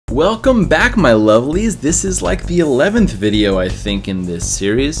Welcome back, my lovelies. This is like the 11th video, I think, in this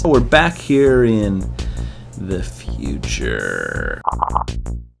series. We're back here in the future.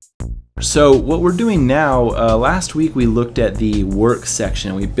 So what we're doing now, last week we looked at the work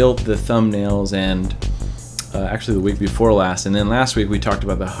section. We built the thumbnails and actually the week before last, and then last week we talked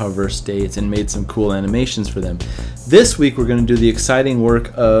about the hover states and made some cool animations for them. This week we're going to do the exciting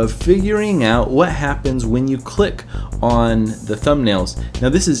work of figuring out what happens when you click on the thumbnails. Now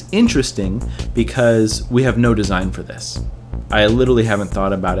this is interesting because we have no design for this. I literally haven't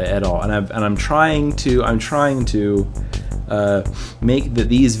thought about it at all, and I'm trying to make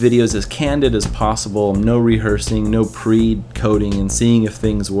these videos as candid as possible. No rehearsing, no pre-coding, and seeing if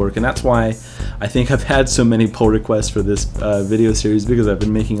things work. And that's why I think I've had so many pull requests for this video series, because I've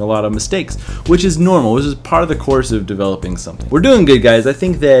been making a lot of mistakes, which is normal. This is part of the course of developing something. We're doing good, guys. I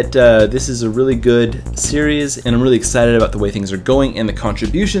think that this is a really good series, and I'm really excited about the way things are going and the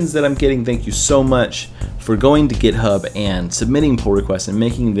contributions that I'm getting. Thank you so much for going to GitHub and submitting pull requests and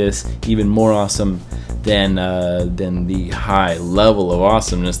making this even more awesome than the high level of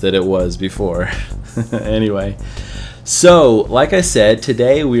awesomeness that it was before. Anyway, so like I said,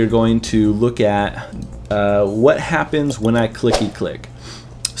 today we are going to look at what happens when I clicky click.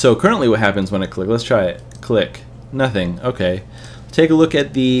 So currently what happens when I click, let's try it. Click, nothing. Okay, take a look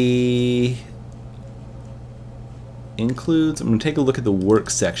at the includes. I'm going to take a look at the work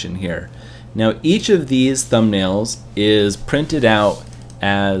section here. Now each of these thumbnails is printed out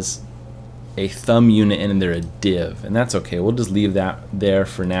as a thumb unit, and they're a div, and that's okay. We'll just leave that there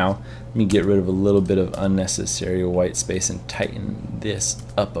for now. Let me get rid of a little bit of unnecessary white space and tighten this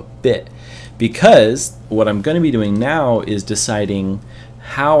up a bit, because what I'm going to be doing now is deciding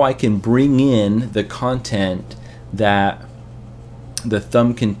how I can bring in the content that the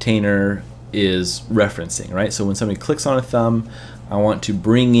thumb container is referencing, right? So when somebody clicks on a thumb, I want to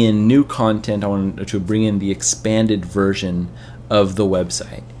bring in new content. I want to bring in the expanded version of the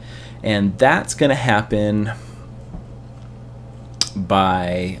website. And that's going to happen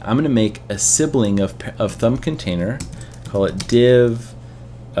by, I'm going to make a sibling of thumb container, call it div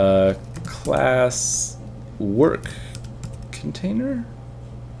class work container.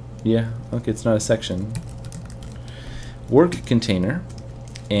 Yeah, okay, it's not a section. Work container,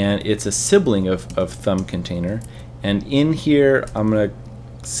 and it's a sibling of thumb container. And in here, I'm going to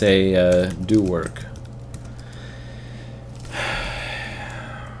say do work.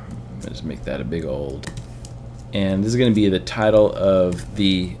 Just make that a big old, and this is going to be the title of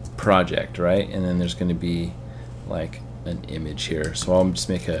the project, right? And then there's going to be like an image here, so I'll just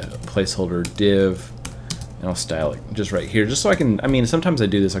make a placeholder div, and I'll style it just right here, just so I can, I mean, sometimes I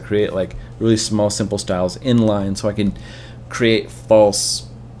do this, I create like really small simple styles inline so I can create false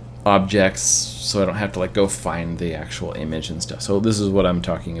objects so I don't have to like go find the actual image and stuff. So this is what I'm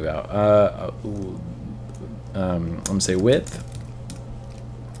talking about. I'm gonna say width,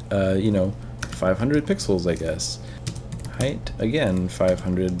 you know, 500 pixels, I guess. Height, again,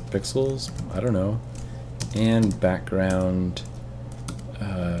 500 pixels, I don't know. And background,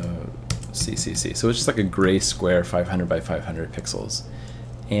 CCC. So it's just like a gray square, 500 by 500 pixels.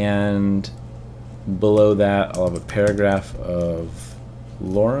 And below that, I'll have a paragraph of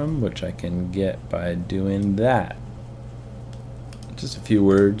lorem, which I can get by doing that. Just a few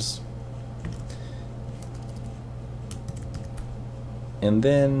words. And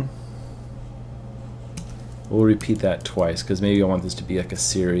then we'll repeat that twice, because maybe I want this to be like a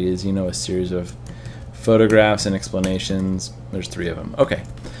series, you know, a series of photographs and explanations. There's 3 of them. Okay,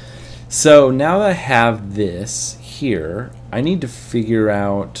 so now that I have this here, I need to figure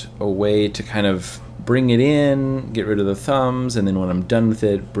out a way to kind of bring it in, get rid of the thumbs, and then when I'm done with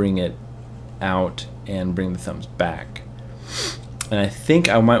it, bring it out and bring the thumbs back. And I think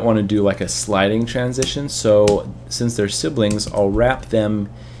I might want to do like a sliding transition. So since they're siblings, I'll wrap them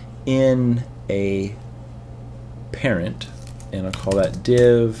in a parent, and I'll call that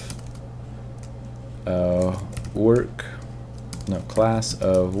div class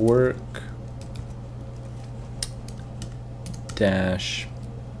of work dash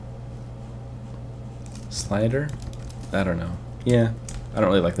slider. I don't know. Yeah, I don't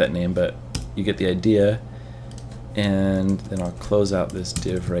really like that name, but you get the idea. And then I'll close out this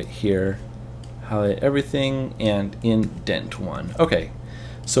div right here, highlight everything, and indent one. Okay,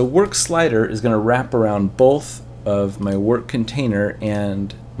 so work slider is going to wrap around both of my work container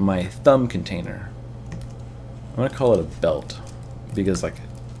and my thumb container. I'm going to call it a belt, because like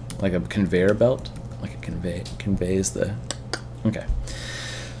a conveyor belt, like a conveys the. Okay,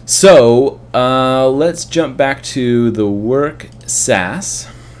 so let's jump back to the work Sass.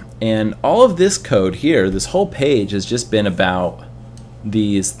 And all of this code here, this whole page has just been about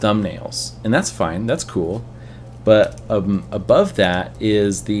these thumbnails, and that's fine, that's cool. But above that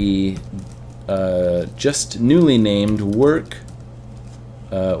is the just newly named work,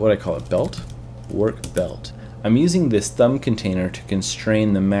 what do I call it, belt? Work belt. I'm using this thumb container to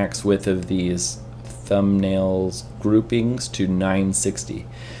constrain the max width of these thumbnails groupings to 960.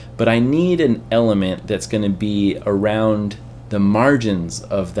 But I need an element that's going to be around the margins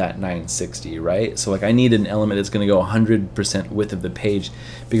of that 960, right? So like I need an element that's going to go 100% width of the page,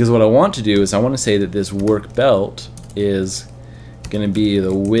 because what I want to do is I want to say that this work belt is going to be,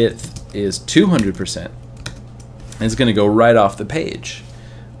 the width is 200%. And it's going to go right off the page.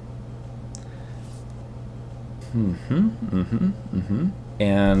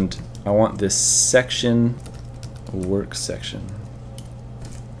 And I want this section, work section.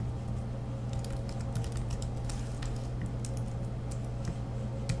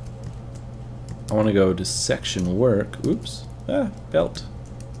 I want to go to section work, belt,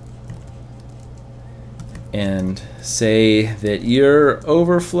 and say that your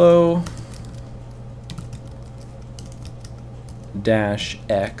overflow dash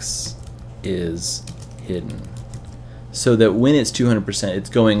X is hidden, so that when it's 200%, it's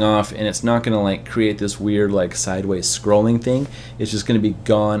going off and it's not going to like create this weird like sideways scrolling thing. It's just going to be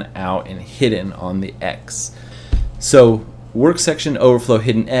gone out and hidden on the X. So work section overflow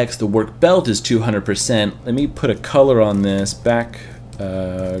hidden X, the work belt is 200%. Let me put a color on this, background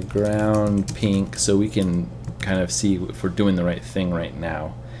pink, so we can kind of see if we're doing the right thing right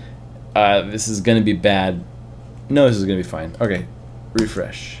now. This is going to be bad. No, this is going to be fine. Okay,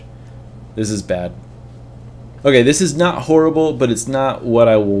 refresh. This is bad. Okay, this is not horrible, but it's not what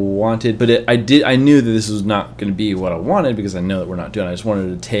I wanted. But I knew that this was not going to be what I wanted, because I know that we're not doing it. I just wanted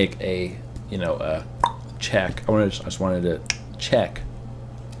to take a, check. I just wanted to check.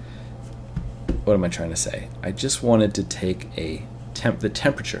 What am I trying to say? I just wanted to take the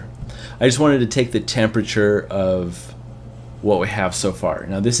temperature. I just wanted to take the temperature of what we have so far.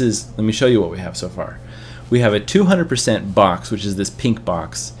 Now this is, let me show you what we have so far. We have a 200% box, which is this pink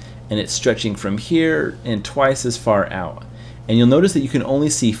box, and it's stretching from here and twice as far out. And you'll notice that you can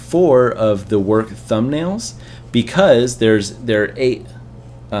only see 4 of the work thumbnails, because they're 8.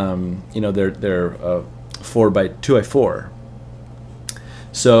 They're 4 by 2 by 4.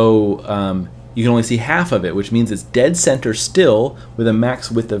 So you can only see half of it, which means it's dead center still with a max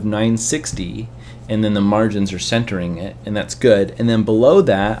width of 960, and then the margins are centering it, and that's good. And then below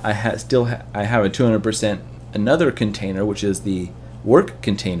that, I have a 200% another container, which is the work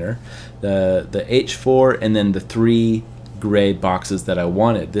container, the H4, and then the 3 gray boxes that I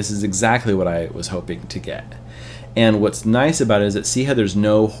wanted. This is exactly what I was hoping to get. And what's nice about it is that, see how there's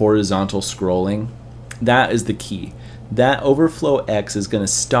no horizontal scrolling? That is the key. That overflow X is going to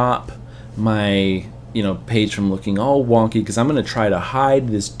stop my page from looking all wonky, because I'm going to try to hide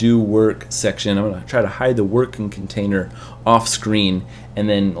this do work section. I'm going to try to hide the working container off screen, and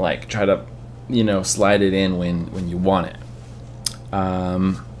then like try to slide it in when you want it.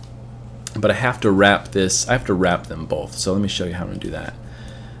 But I have to wrap this. I have to wrap them both. So let me show you how I'm going to do that.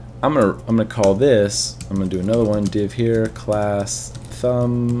 I'm gonna call this. I'm gonna do another one. Div here, class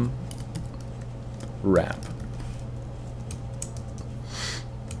thumb wrap.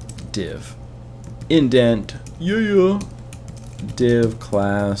 Div indent. Div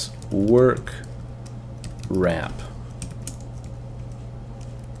class work wrap.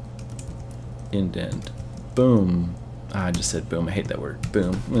 Indent. Boom. I just said boom. I hate that word.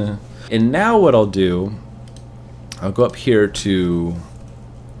 Boom. And now what I'll do, I'll go up here to,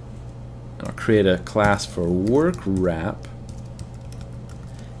 I'll create a class for work wrap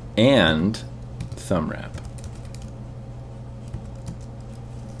and thumb wrap.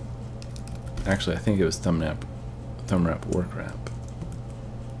 Actually, I think it was thumb wrap work wrap.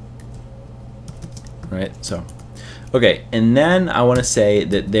 Right? So, okay, and then I want to say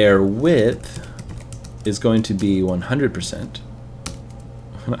that their width is going to be 100%.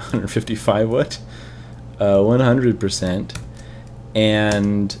 155 what? 100%,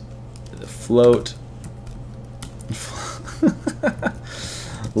 and float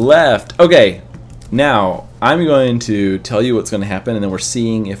left. Okay, now I'm going to tell you what's going to happen, and then we're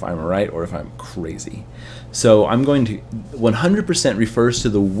seeing if I'm right or if I'm crazy. So I'm going to 100% refers to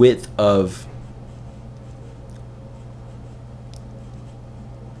the width of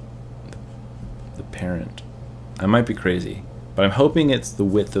the parent. I might be crazy, but I'm hoping it's the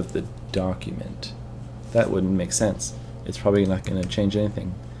width of the document. That wouldn't make sense. It's probably not going to change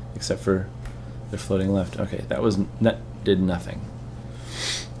anything except for they're floating left. Okay, that did nothing.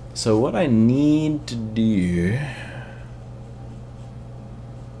 So what I need to do,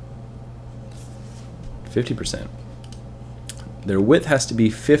 50%. Their width has to be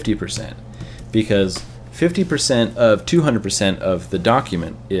 50% because 50% of 200% of the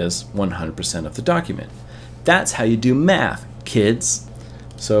document is 100% of the document. That's how you do math, kids.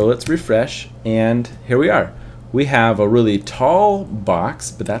 So let's refresh, and here we are. We have a really tall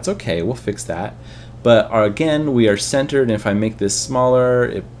box, but that's okay, we'll fix that. But again, we are centered, and if I make this smaller,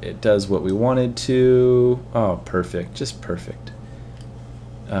 it does what we wanted to. Oh, perfect, just perfect.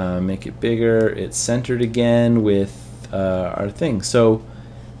 Make it bigger, it's centered again with our thing. So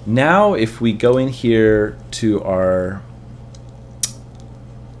now if we go in here to our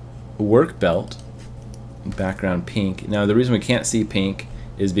work belt, background pink. Now the reason we can't see pink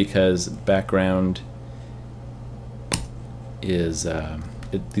is because background is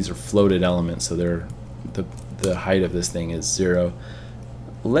these are floated elements, so they're the height of this thing is 0.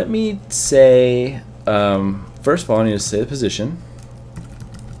 Let me say first of all, I need to say the position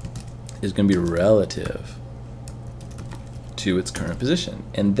is going to be relative to its current position,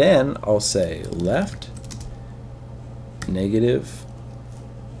 and then I'll say left negative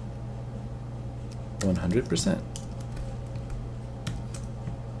 100%.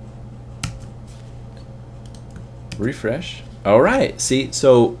 Refresh. All right, see,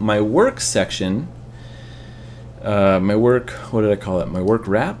 so my work section, my work, what did I call it? My work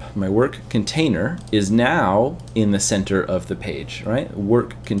wrap, my work container is now in the center of the page, right?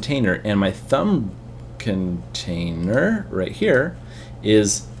 Work container, and my thumb container right here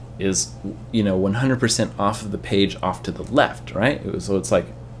is 100% off of the page, off to the left, right? So it's like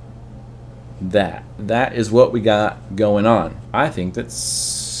that is what we got going on. I think that's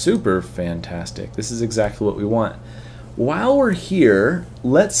super fantastic. This is exactly what we want. While we're here,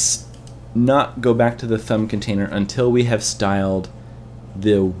 let's not go back to the thumb container until we have styled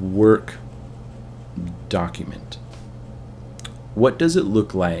the work document. What does it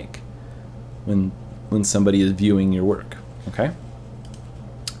look like when somebody is viewing your work? Okay,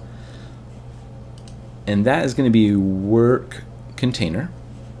 and that is going to be work container.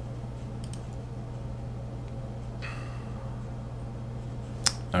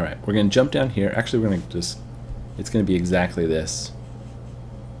 All right, we're going to jump down here. Actually, we're going to just, it's going to be exactly this.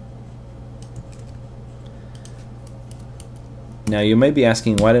 Now you might be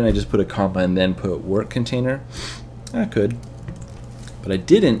asking, why didn't I just put a comma and then put work container? I could, but I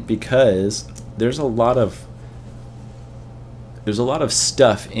didn't because there's a lot of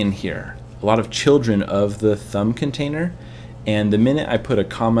stuff in here, a lot of children of the thumb container, and the minute I put a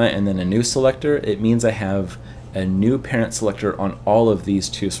comma and then a new selector, it means I have a new parent selector on all of these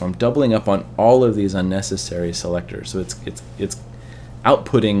too. So I'm doubling up on all of these unnecessary selectors. So it's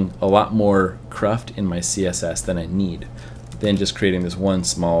outputting a lot more cruft in my CSS than I need, than just creating this one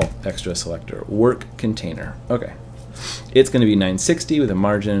small extra selector. Work container. Okay. It's going to be 960 with a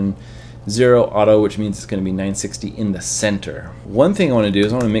margin 0 auto, which means it's going to be 960 in the center. One thing I want to do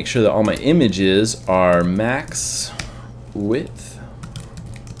is I want to make sure that all my images are max width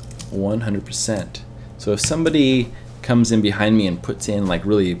 100%. So if somebody comes in behind me and puts in like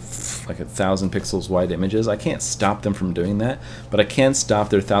really like 1,000 pixels wide images, I can't stop them from doing that, but I can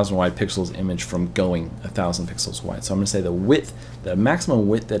stop their 1,000 wide pixels image from going 1,000 pixels wide. So I'm going to say the width, the maximum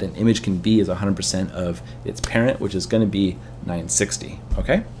width that an image can be is 100% of its parent, which is going to be 960.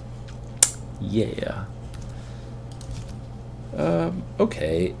 Okay? Yeah.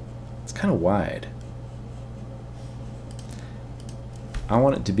 Okay. It's kind of wide. I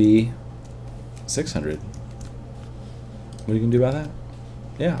want it to be 600. What are you gonna do about that?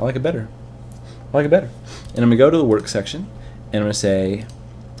 Yeah, I like it better. I like it better. And I'm gonna go to the work section, and I'm gonna say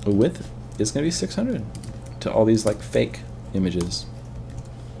width is gonna be 600 to all these like fake images,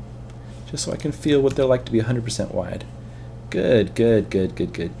 just so I can feel what they're like to be 100% wide. Good, good, good,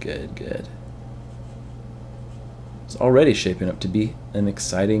 good, good, good, good. It's already shaping up to be an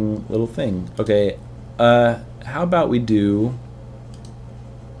exciting little thing. Okay, how about we do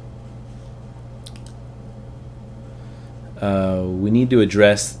we need to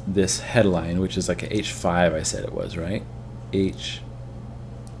address this headline, which is like a H5, I said it was, right? H4?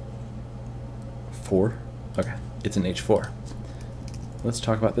 Okay, it's an H4. Let's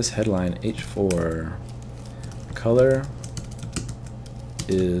talk about this headline, H4. Color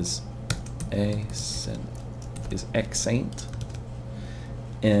is accent,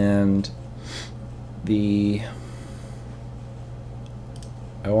 and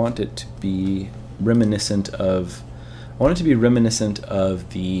I want it to be reminiscent of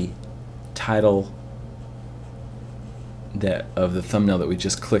the title of the thumbnail that we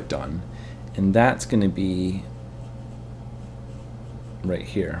just clicked on, and that's going to be right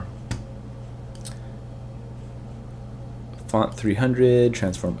here. Font 300,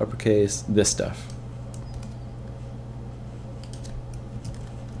 transform uppercase, this stuff.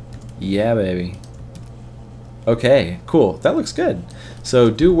 Yeah, baby. Okay, cool. That looks good. So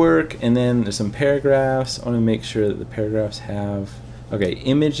do work, and then there's some paragraphs. I want to make sure that the paragraphs have... Okay,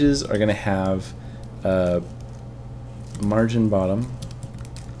 images are going to have margin bottom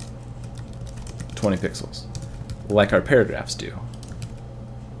 20 pixels, like our paragraphs do.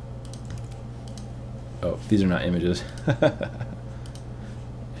 Oh, these are not images. Yeah.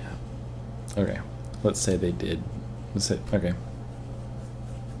 Okay, let's say they did. Let's say, okay.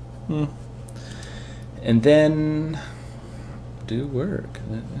 And then do work.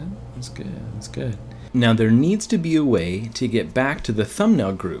 That's good. That's good. Now there needs to be a way to get back to the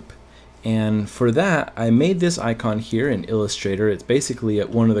thumbnail group. And for that, I made this icon here in Illustrator. It's basically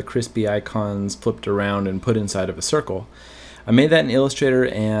one of the crispy icons flipped around and put inside of a circle. I made that in Illustrator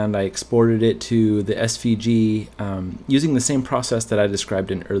and I exported it to the SVG using the same process that I described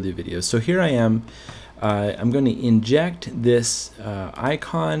in earlier videos. So here I am. I'm going to inject this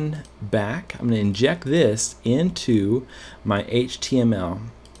icon back. I'm going to inject this into my HTML.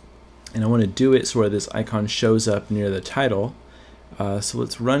 And I want to do it so where this icon shows up near the title. So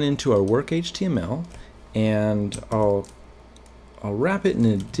let's run into our work HTML, and I'll wrap it in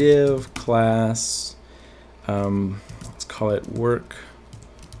a div class. Let's call it work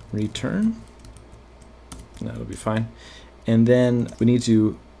return. That'll be fine. And then we need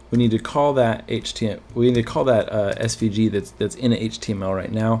to call that HTML. We need to call that SVG that's in HTML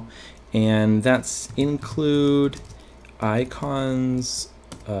right now, and that's include icons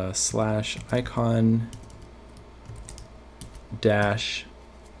slash icon dash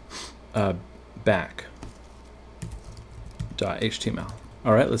back .html.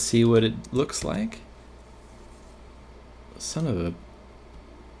 All right, let's see what it looks like. Son of a,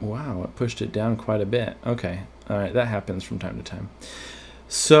 wow, it pushed it down quite a bit. Okay, all right, that happens from time to time.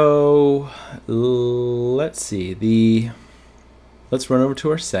 So let's see, let's run over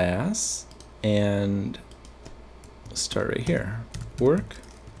to our SAS and start right here, work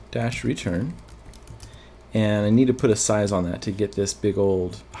dash return. And I need to put a size on that to get this big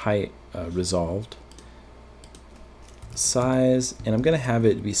old height resolved. Size, and I'm going to have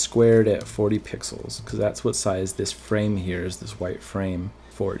it be squared at 40 pixels because that's what size this frame here is, this white frame,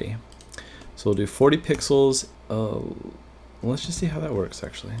 40. So we'll do 40 pixels. Let's just see how that works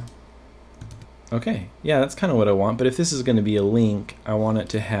actually. Okay, yeah, that's kind of what I want, but if this is going to be a link, I want it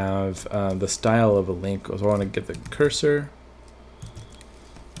to have the style of a link. So I want to get the cursor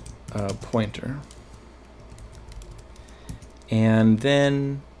pointer. And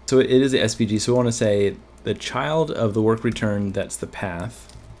then, so it is a SVG, so we want to say the child of the work return, that's the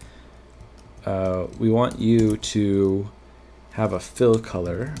path. We want you to have a fill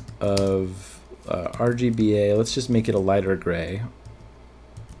color of RGBA. Let's just make it a lighter gray.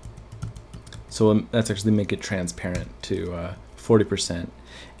 So that's actually make it transparent to 40%.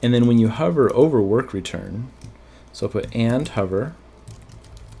 And then when you hover over work return, so I'll put and hover,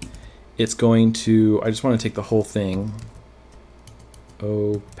 it's going to, I just want to take the whole thing,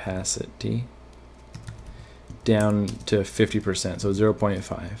 opacity down to 50%, so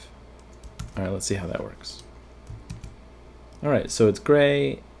 0.5. All right, let's see how that works. All right, so it's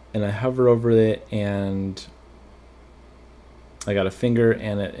gray, and I hover over it, and I got a finger,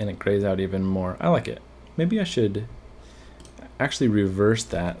 and it grays out even more. I like it. Maybe I should actually reverse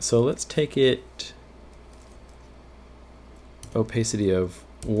that. So let's take it opacity of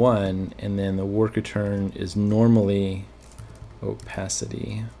 1, and then the work return is normally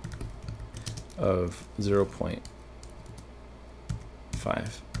opacity of 0.5.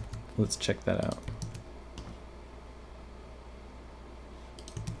 Let's check that out.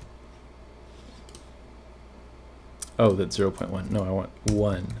 Oh, that's 0.1. No, I want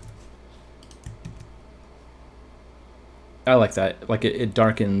 1. I like that. Like it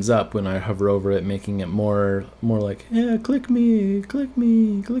darkens up when I hover over it, making it more like, yeah, click me, click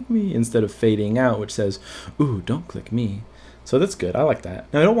me, click me, instead of fading out, which says, ooh, don't click me. So that's good. I like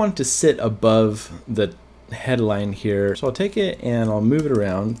that. Now I don't want it to sit above the headline here, so I'll take it and I'll move it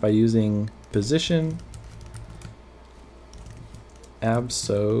around by using position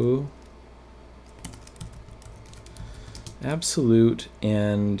absolute,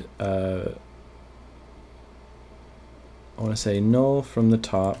 and I want to say null from the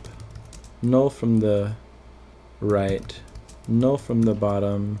top, null from the right, null from the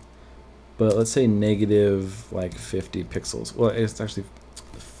bottom, but let's say negative like 50 pixels. Well, it's actually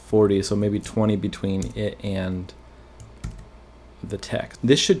 40, so maybe 20 between it and the text.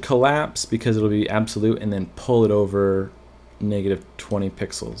 This should collapse because it'll be absolute, and then pull it over negative 20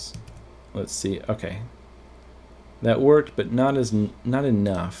 pixels. Let's see. Okay, that worked, but not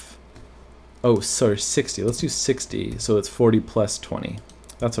enough. Oh, sorry, 60. Let's do 60. So it's 40 plus 20.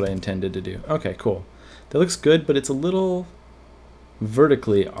 That's what I intended to do. Okay, cool. That looks good, but it's a little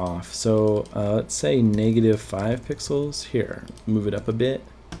vertically off. So let's say -5 pixels. Here, move it up a bit.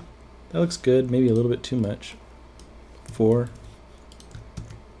 That looks good, maybe a little bit too much. 4.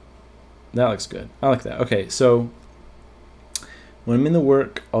 That looks good. I like that. Okay, so when I'm in the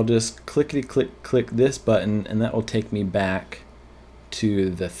work, I'll just click this button, and that will take me back to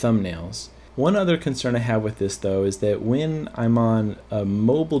the thumbnails. One other concern I have with this, though, is that when I'm on a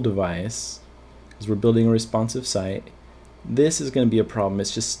mobile device, because we're building a responsive site, this is going to be a problem.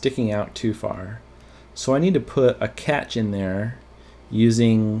 It's just sticking out too far. So I need to put a catch in there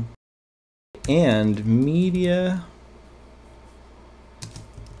using and media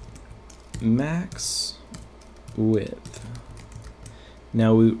max width.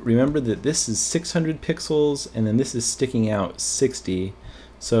 Now we remember that this is 600 pixels, and then this is sticking out 60.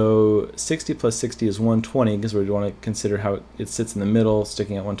 So 60 plus 60 is 120, because we want to consider how it sits in the middle,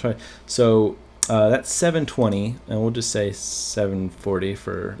 sticking out 120. So that's 720, and we'll just say 740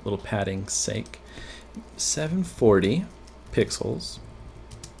 for a little padding's sake. 740 pixels.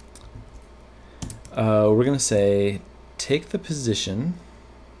 We're going to say take the position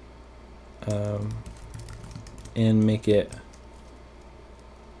and make it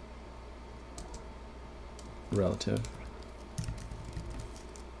relative.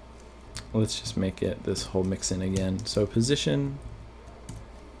 Let's just make it this whole mix in again. So position,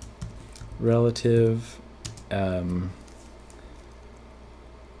 relative, 0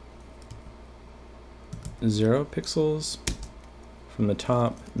 pixels from the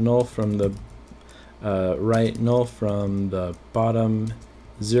top, null from the right, null from the bottom,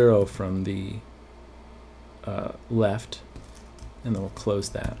 0 from the left, and then we'll close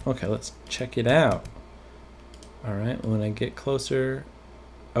that. Okay, let's check it out. All right, when I get closer,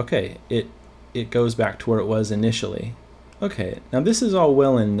 okay, it goes back to where it was initially. Okay, now this is all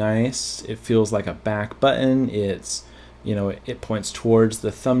well and nice. It feels like a back button. It's, you know, it points towards the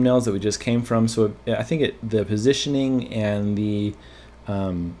thumbnails that we just came from. So I think the positioning and the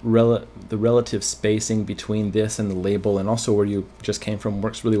relative spacing between this and the label, and also where you just came from,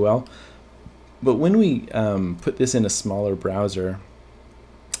 works really well. But when we put this in a smaller browser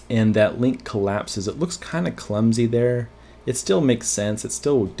and that link collapses, it looks kind of clumsy there. It still makes sense. It's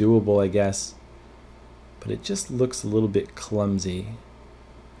still doable, I guess. But it just looks a little bit clumsy.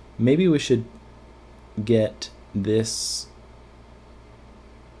 Maybe we should get this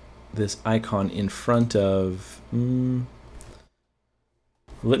icon in front of...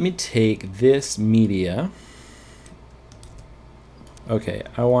 let me take this media. Okay,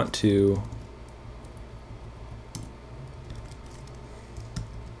 I want to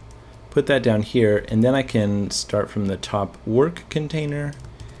put that down here, and then I can start from the top work container.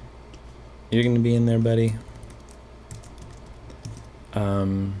 You're going to be in there, buddy.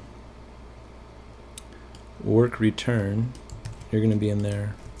 Work return, you're going to be in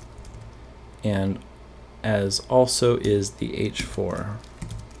there. And as also is the H4.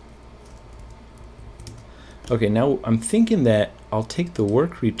 Okay, now I'm thinking that I'll take the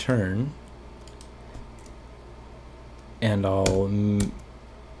work return and I'll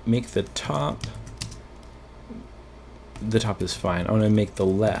make the top is fine. I want to make the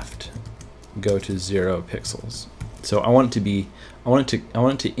left go to 0 pixels. So I want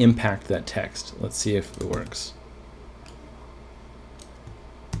it to impact that text. Let's see if it works.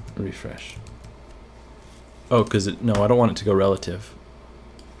 Refresh. Oh, no, I don't want it to go relative.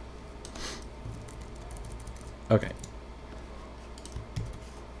 Okay.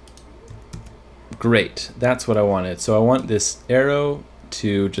 Great, that's what I wanted. So I want this arrow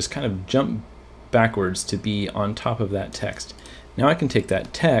to just kind of jump backwards to be on top of that text. Now I can take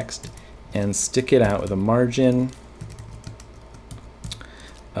that text and stick it out with a margin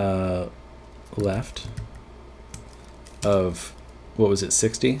left of, what was it,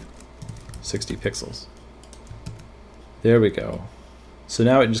 60 pixels. There we go. So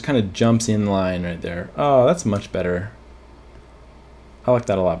now it just kind of jumps in line right there. Oh, that's much better. I like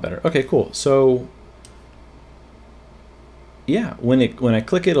that a lot better. Okay, cool. So yeah, when I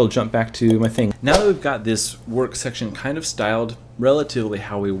click it, it'll jump back to my thing. Now that we've got this work section kind of styled relatively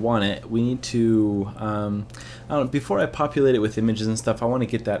how we want it, we need to, I don't know, before I populate it with images and stuff, I want to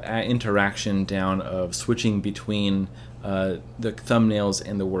get that interaction down of switching between the thumbnails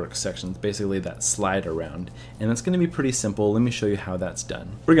and the work sections, basically that slide around. And that's going to be pretty simple. Let me show you how that's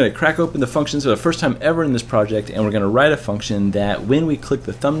done. We're going to crack open the functions for the first time ever in this project, and we're going to write a function that when we click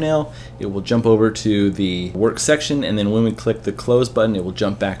the thumbnail, it will jump over to the work section, and then when we click the close button, it will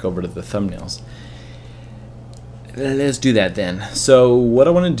jump back over to the thumbnails. Let's do that then. So what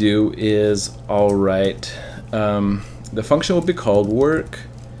I want to do is I'll write, the function will be called work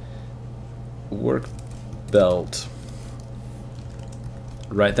work belt.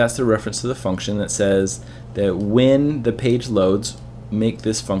 Right, that's the reference to the function that says that when the page loads, make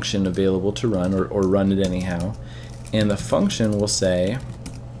this function available to run, or run it anyhow. And the function will say,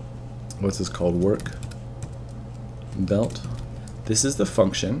 what's this called? Work belt. This is the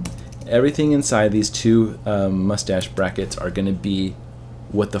function. Everything inside these two mustache brackets are going to be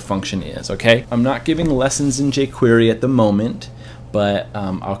what the function is, okay? I'm not giving lessons in jQuery at the moment, but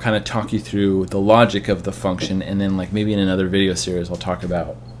I'll kind of talk you through the logic of the function, and then like maybe in another video series I'll talk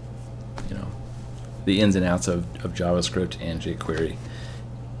about, you know, the ins and outs of JavaScript and jQuery.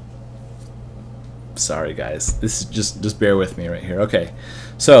 Sorry guys, this is just bear with me right here. Okay,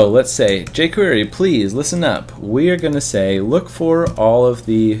 so let's say jQuery, please listen up. We are going to say look for all of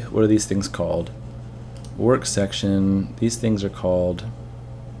the, what are these things called? Work section. These things are called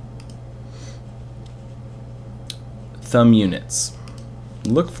thumb units.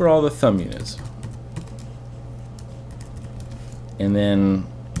 Look for all the thumb units. And then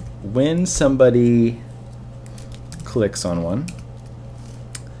when somebody clicks on one,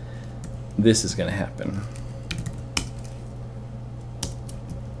 this is going to happen.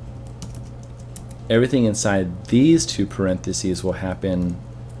 Everything inside these two parentheses will happen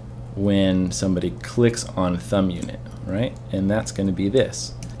when somebody clicks on a thumb unit, right? And that's going to be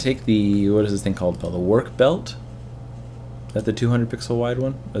this. Take the, what is this thing called? The work belt. Is that the 200 pixel wide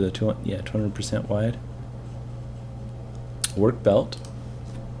one? Or the 200% wide? Work belt.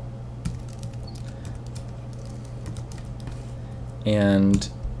 And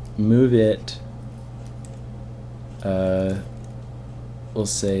move it, we'll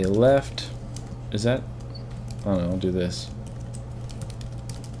say left. Is that, I don't know, I'll do this.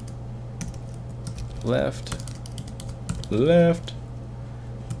 Left, left,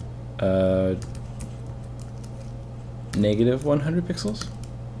 negative 100 pixels,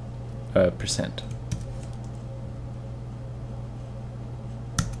 percent.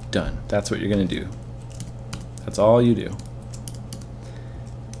 Done. That's what you're going to do. That's all you do.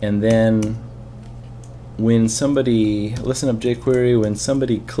 And then when somebody, listen up jQuery, when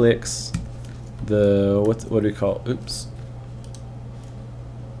somebody clicks the, what do we call, oops.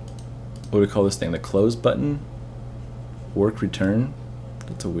 What do we call this thing? The close button? Work return?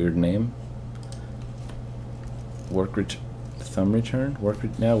 That's a weird name. Work thumb return? Work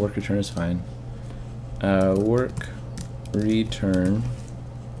return is fine. Work return.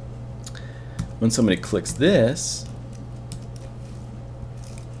 When somebody clicks this,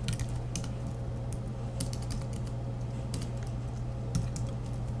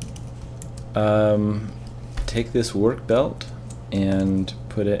 take this work belt and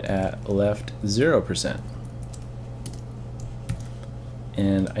put it at left 0%.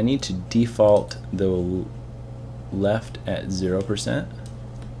 And I need to default the left at 0%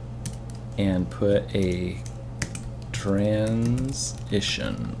 and put a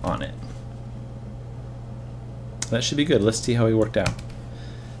transition on it. That should be good. Let's see how we worked out.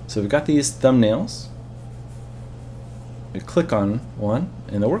 So we've got these thumbnails. We click on one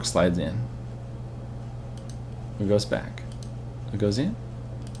and the work slides in. It goes back. It goes in.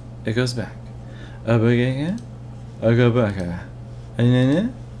 It goes back. Up again. I go back.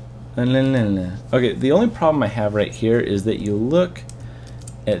 Okay, the only problem I have right here is that you look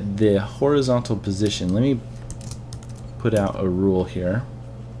at the horizontal position. Let me put out a rule here.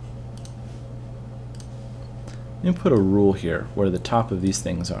 Let me put a rule here where the top of these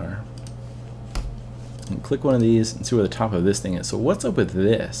things are. And click one of these and see where the top of this thing is. So what's up with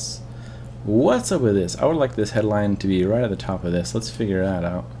this? What's up with this? I would like this headline to be right at the top of this. Let's figure that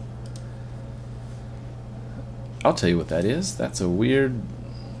out. I'll tell you what that is. That's a weird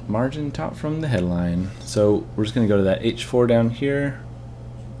margin top from the headline. So we're just going to go to that H4 down here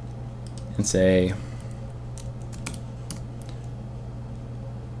and say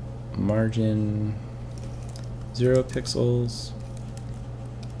margin 0 pixels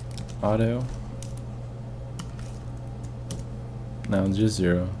auto. No, just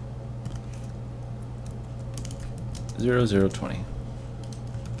 0. 0, 0, 20.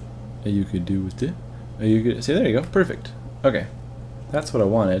 You could do with it. You could see, there you go, perfect. Okay, that's what I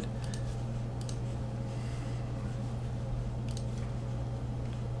wanted.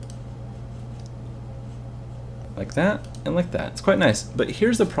 Like that and like that. It's quite nice. But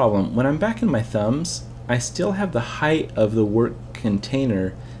here's the problem. When I'm back in my thumbs, I still have the height of the work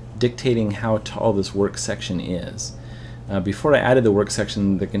container dictating how tall this work section is. Before I added the work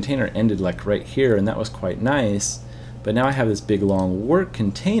section, the container ended like right here, and that was quite nice. But now I have this big long work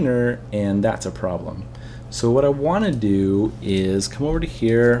container, and that's a problem. So what I want to do is come over to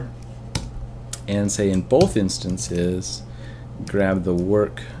here and say in both instances, grab the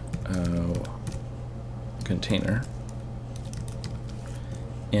work container.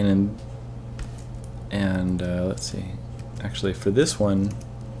 And let's see, actually for this one,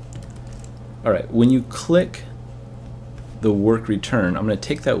 all right, when you click the work return, I'm going to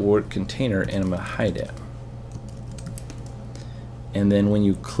take that work container and I'm going to hide it. And then when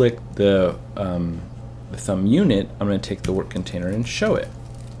you click the thumb unit, I'm going to take the work container and show it.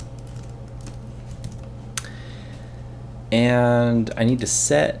 And I need to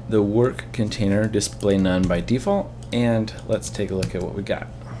set the work container display none by default. And let's take a look at what we got.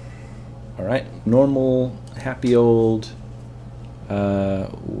 All right, normal, happy old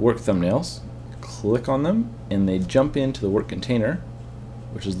work thumbnails. Click on them and they jump into the work container,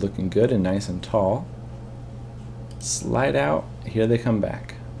 which is looking good and nice and tall. Slide out, here they come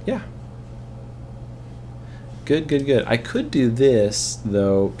back. Yeah. Good, good, good. I could do this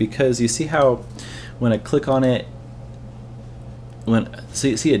though, because you see how when I click on it,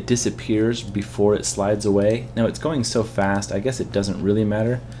 see it disappears before it slides away. Now it's going so fast, I guess it doesn't really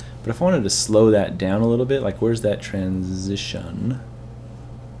matter. But if I wanted to slow that down a little bit, like where's that transition?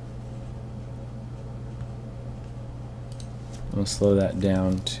 I'm going to slow that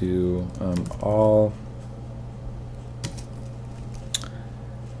down to all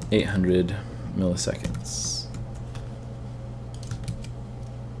 800 milliseconds.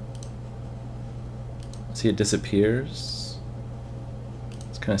 See, it disappears.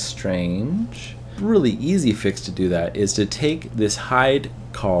 It's kind of strange. Really easy fix to do that is to take this hide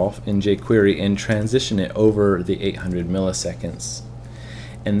call in jQuery and transition it over the 800 milliseconds.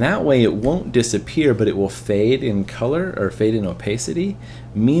 And that way it won't disappear, but it will fade in color or fade in opacity,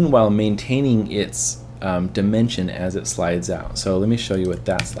 meanwhile maintaining its dimension as it slides out. So let me show you what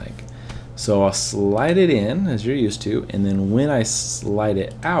that's like. So I'll slide it in as you're used to, and then when I slide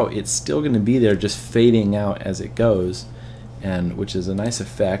it out, it's still going to be there, just fading out as it goes, and which is a nice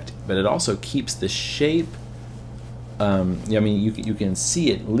effect. But it also keeps the shape. I mean, you can see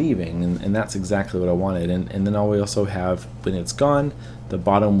it leaving, and that's exactly what I wanted. And then I'll also have, when it's gone, the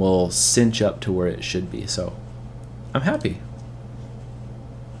bottom will cinch up to where it should be. So I'm happy.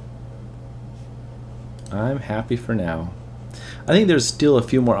 I'm happy for now. I think there's still a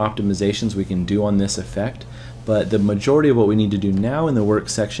few more optimizations we can do on this effect, but the majority of what we need to do now in the work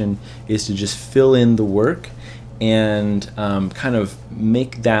section is to just fill in the work and kind of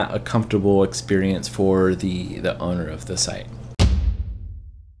make that a comfortable experience for the owner of the site.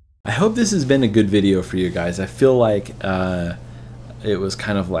 I hope this has been a good video for you guys. I feel like it was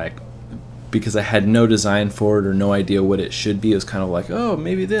kind of like, because I had no design for it or no idea what it should be, it was kind of like, oh,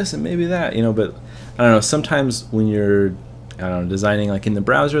 maybe this and maybe that, you know. But I don't know, sometimes when you're, I don't know, designing like in the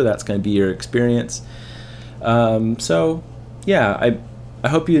browser, that's going to be your experience. So yeah, I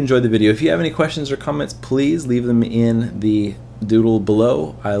hope you enjoyed the video. If you have any questions or comments, please leave them in the doodle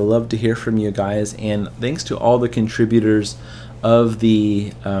below. I love to hear from you guys, and thanks to all the contributors of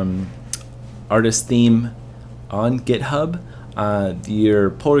the artist theme on GitHub.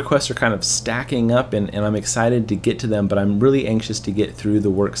 Your pull requests are kind of stacking up, and I'm excited to get to them, but I'm really anxious to get through the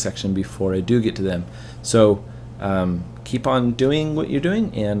work section before I do get to them. So keep on doing what you're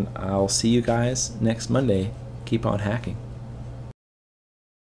doing, and I'll see you guys next Monday. Keep on hacking.